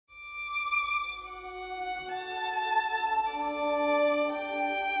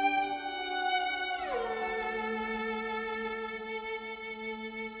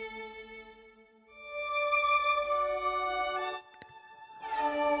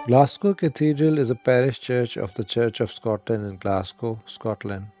Glasgow Cathedral is a parish church of the Church of Scotland in Glasgow,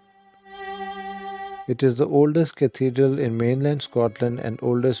 Scotland. It is the oldest cathedral in mainland Scotland and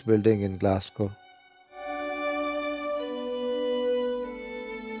oldest building in Glasgow.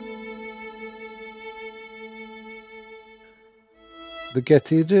 The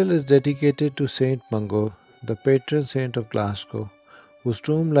cathedral is dedicated to Saint Mungo, the patron saint of Glasgow, whose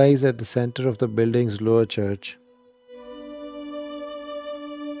tomb lies at the center of the building's lower church.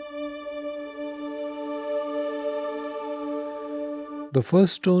 The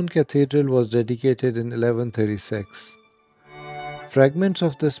first stone cathedral was dedicated in 1136. Fragments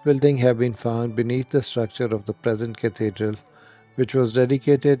of this building have been found beneath the structure of the present cathedral, which was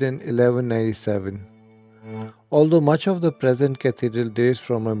dedicated in 1197. Although much of the present cathedral dates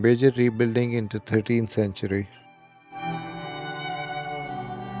from a major rebuilding in the 13th century.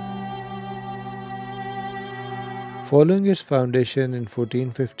 Following its foundation in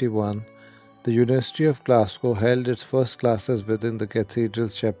 1451, the University of Glasgow held its first classes within the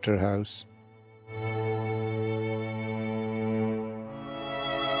cathedral's chapter house.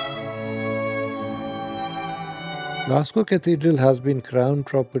 Glasgow Cathedral has been Crown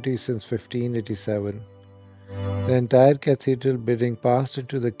property since 1587. The entire cathedral building passed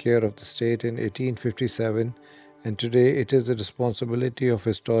into the care of the state in 1857, and today it is the responsibility of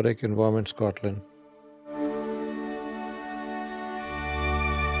Historic Environment Scotland.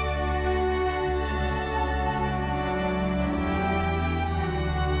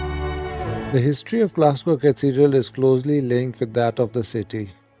 The history of Glasgow Cathedral is closely linked with that of the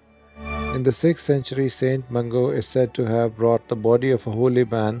city. In the 6th century, Saint Mungo is said to have brought the body of a holy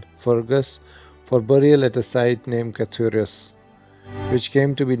man, Fergus, for burial at a site named Cathair-eaglais, which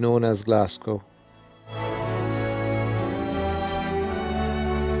came to be known as Glasgow.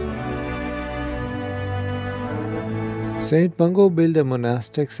 Saint Mungo built a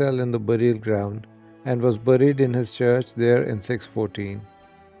monastic cell in the burial ground and was buried in his church there in 614.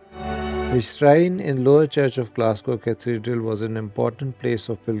 His shrine in Lower Church of Glasgow Cathedral was an important place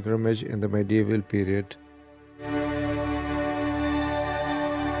of pilgrimage in the medieval period.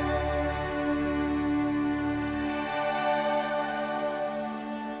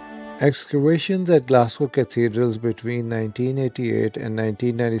 Excavations at Glasgow cathedrals between 1988 and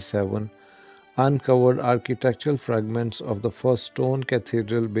 1997 uncovered architectural fragments of the first stone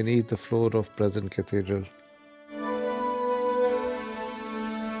cathedral beneath the floor of present cathedral.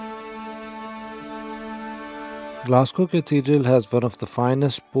 Glasgow Cathedral has one of the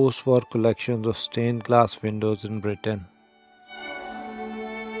finest post-war collections of stained glass windows in Britain.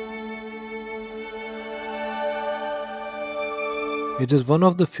 It is one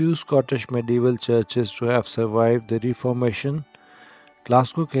of the few Scottish medieval churches to have survived the Reformation.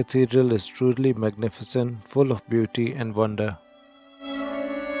 Glasgow Cathedral is truly magnificent, full of beauty and wonder.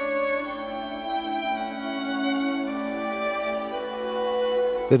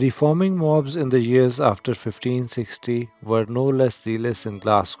 The reforming mobs in the years after 1560 were no less zealous in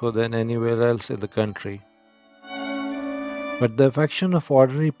Glasgow than anywhere else in the country. But the affection of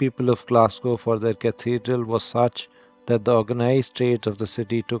ordinary people of Glasgow for their cathedral was such that the organized trades of the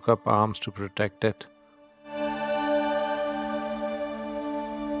city took up arms to protect it.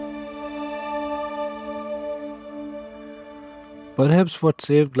 Perhaps what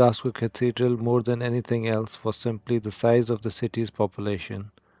saved Glasgow Cathedral more than anything else was simply the size of the city's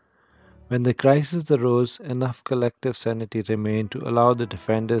population. When the crisis arose, enough collective sanity remained to allow the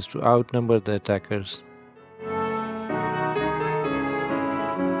defenders to outnumber the attackers.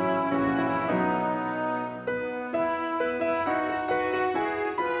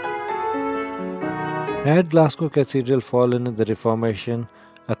 Had Glasgow Cathedral fallen in the Reformation,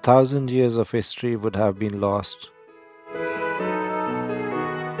 1,000 years of history would have been lost.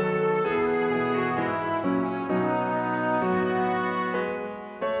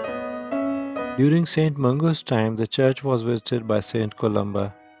 During Saint Mungo's time, the church was visited by Saint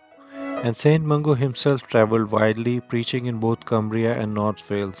Columba, and Saint Mungo himself travelled widely, preaching in both Cumbria and North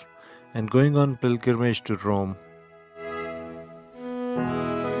Wales, and going on pilgrimage to Rome.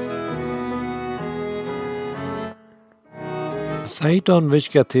 The site on which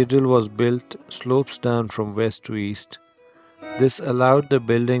cathedral was built slopes down from west to east. This allowed the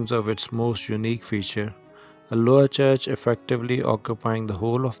buildings of its most unique feature, a lower church effectively occupying the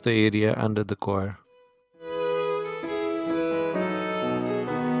whole of the area under the choir.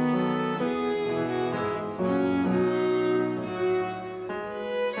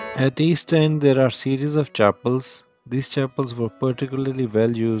 At east end there are series of chapels. These chapels were particularly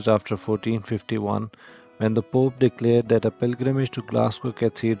well used after 1451, when the Pope declared that a pilgrimage to Glasgow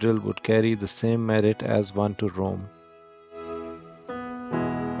Cathedral would carry the same merit as one to Rome.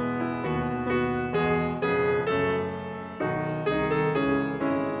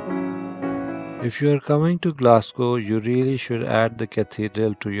 If you are coming to Glasgow, you really should add the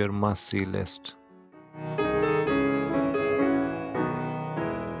cathedral to your must see list.